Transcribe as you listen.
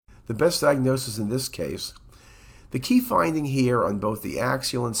the best diagnosis in this case. The key finding here on both the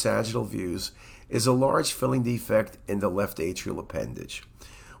axial and sagittal views is a large filling defect in the left atrial appendage.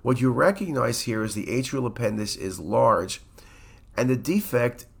 What you recognize here is the atrial appendage is large, and the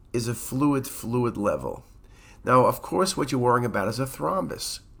defect is a fluid level. Now, of course, what you're worrying about is a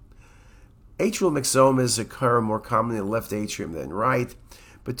thrombus. Atrial myxomas occur more commonly in the left atrium than right,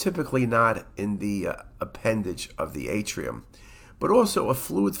 but typically not in the appendage of the atrium. But also a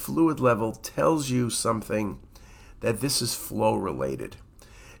fluid level tells you something that this is flow related.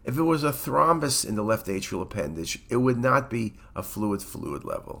 If it was a thrombus in the left atrial appendage, it would not be a fluid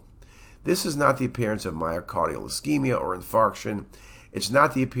level. This is not the appearance of myocardial ischemia or infarction. It's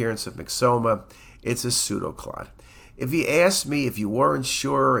not the appearance of myxoma. It's a pseudoclot. If you asked me, if you weren't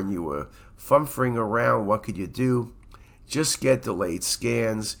sure and you were fumfering around, what could you do? Just get delayed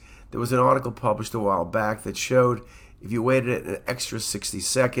scans. There was an article published a while back that showed if you waited an extra 60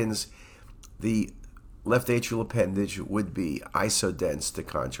 seconds, the left atrial appendage would be isodense to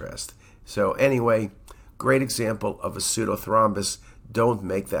contrast. So anyway, great example of a pseudothrombus. Don't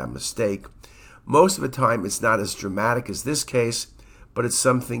make that mistake. Most of the time, it's not as dramatic as this case, but it's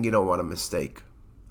something you don't want to mistake.